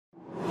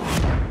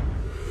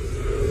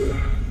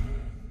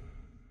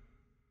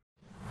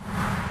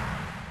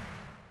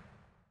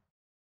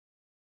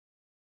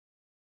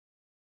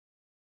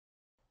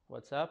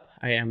What's up?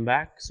 I am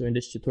back. So in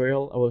this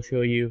tutorial, I will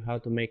show you how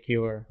to make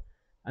your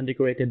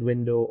undecorated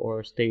window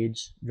or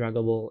stage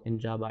draggable in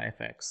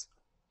JavaFX.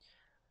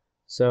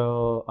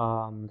 So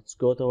let's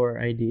go to our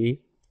IDE,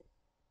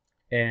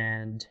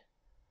 and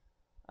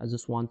I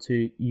just want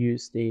to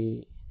use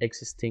the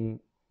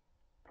existing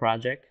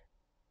project,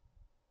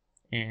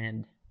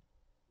 and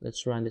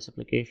let's run this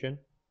application.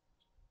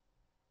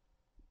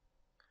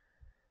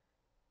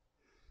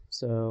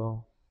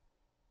 So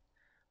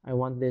I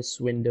want this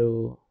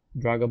window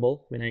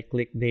draggable. When I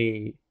click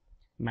the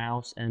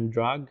mouse and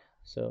drag,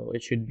 so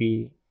it should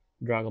be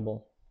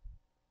draggable.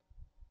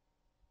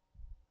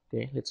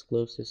 Okay, let's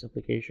close this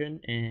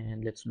application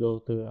and let's go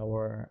to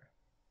our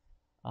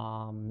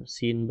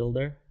scene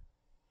builder.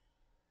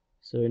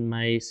 So in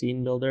my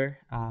scene builder,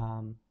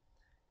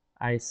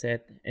 I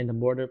set in the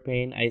border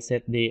pane, I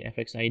set the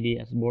FX ID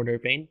as border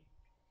pane,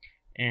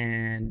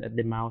 and at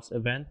the mouse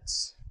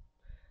events,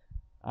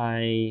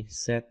 I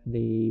set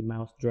the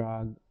mouse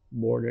drag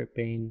border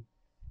pane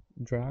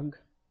drag,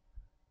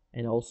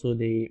 and also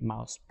the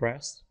mouse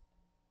press.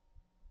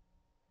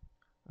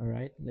 All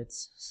right,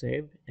 let's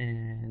save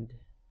and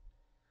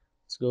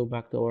let's go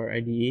back to our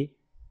IDE.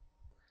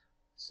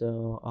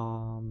 So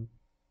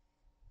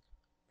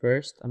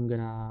first I'm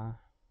gonna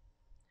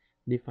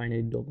define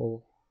a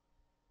double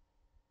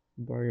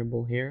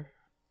variable here,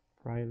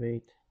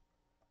 private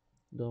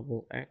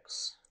double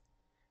x,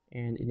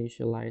 and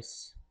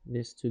initialize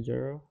this to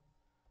 0.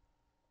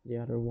 The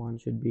other one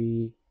should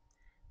be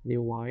the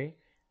y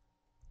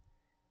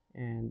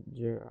and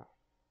 0.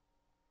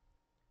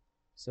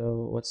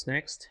 So what's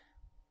next?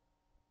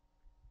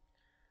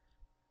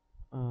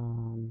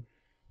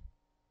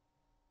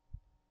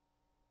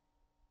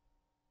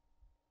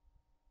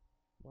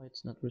 Why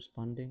it's not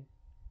responding?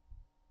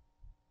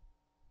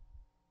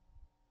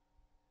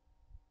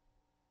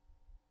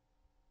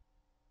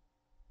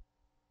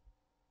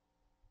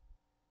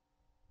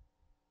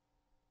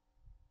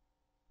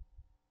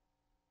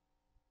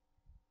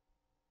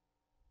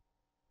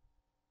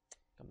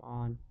 Come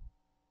on.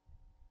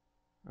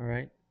 All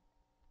right.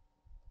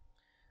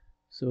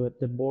 So at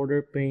the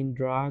border pane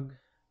drag,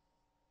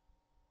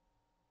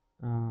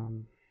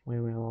 we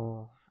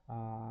will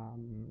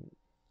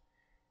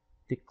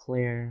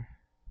declare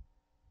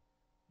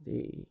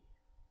the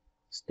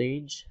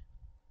stage.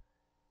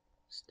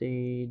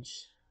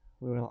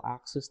 We will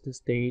access the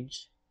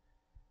stage.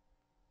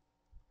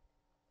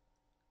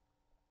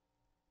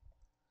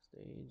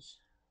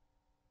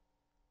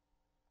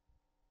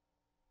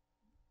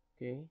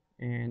 Okay,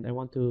 and I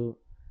want to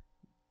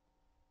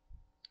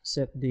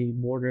set the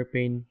border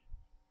pane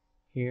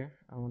here.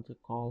 I want to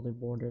call the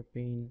border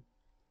pane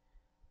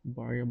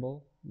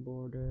variable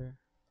border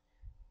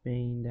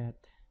pane that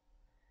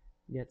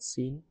get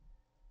scene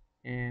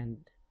and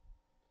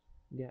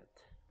get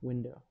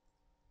window.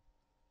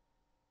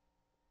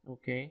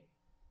 Okay,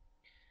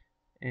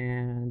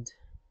 and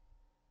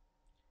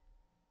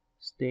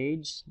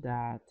stage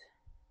that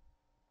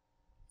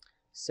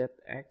set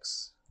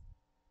x,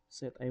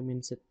 set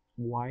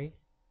y,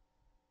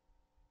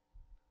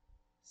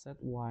 set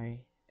y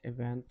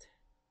event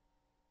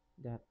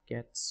that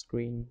gets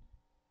screen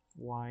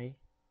y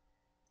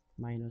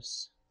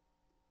minus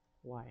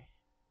y.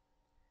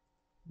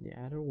 The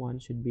other one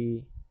should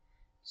be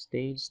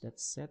stage that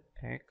set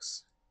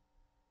x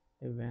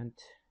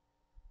event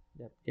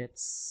that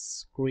gets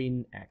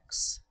screen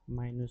x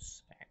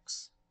minus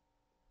x.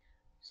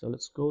 So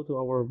let's go to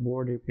our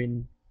border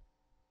pane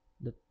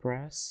that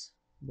press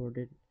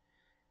border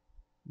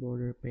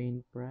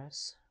pane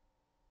press,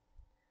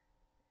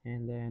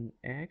 and then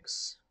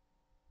x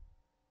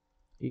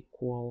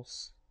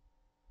equals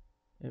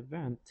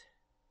event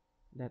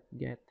that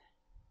get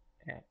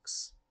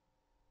x.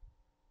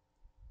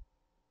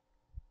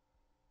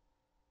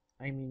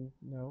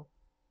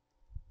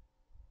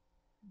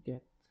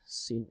 Get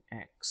scene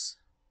x,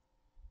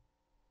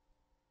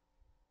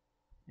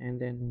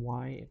 and then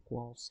y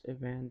equals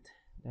event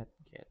that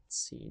gets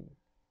scene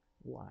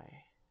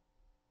y.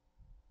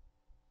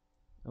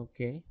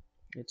 Okay,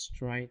 let's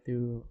try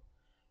to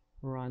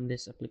run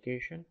this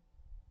application.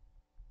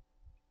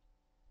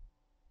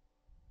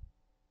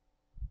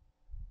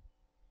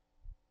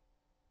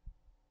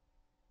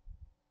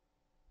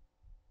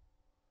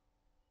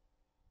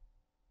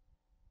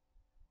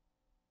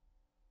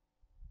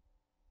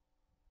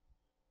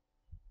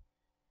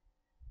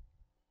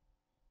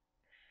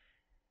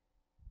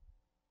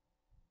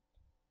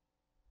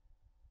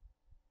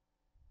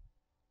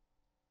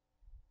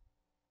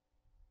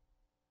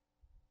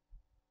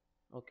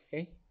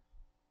 Okay,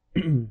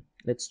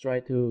 let's try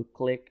to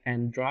click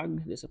and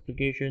drag this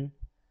application.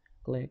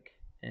 Click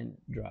and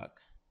drag.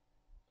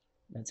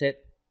 That's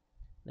it.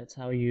 That's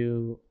how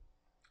you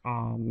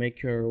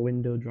make your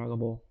window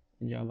draggable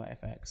in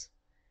JavaFX.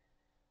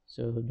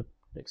 So the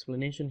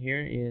explanation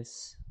here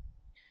is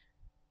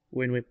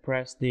when we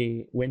press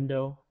the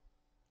window,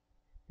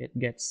 it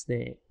gets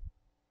the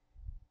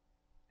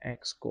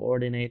x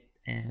coordinate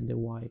and the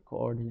y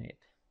coordinate,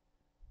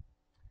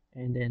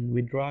 and then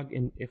we drag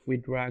in. If we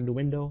drag the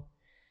window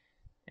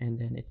and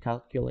then it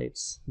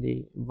calculates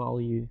the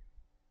value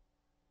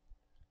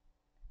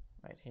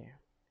right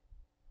here.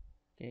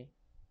 Okay,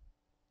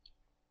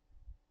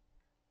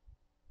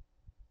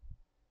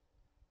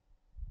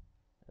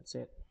 that's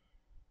it.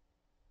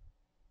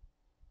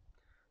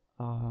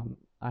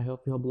 I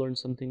hope you have learned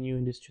something new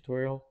in this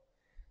tutorial.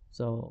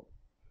 So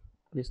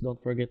please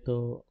don't forget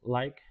to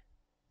like,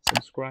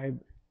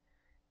 subscribe,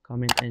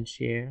 comment, and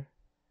share.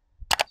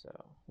 So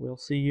we'll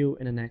see you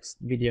in the next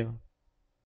video.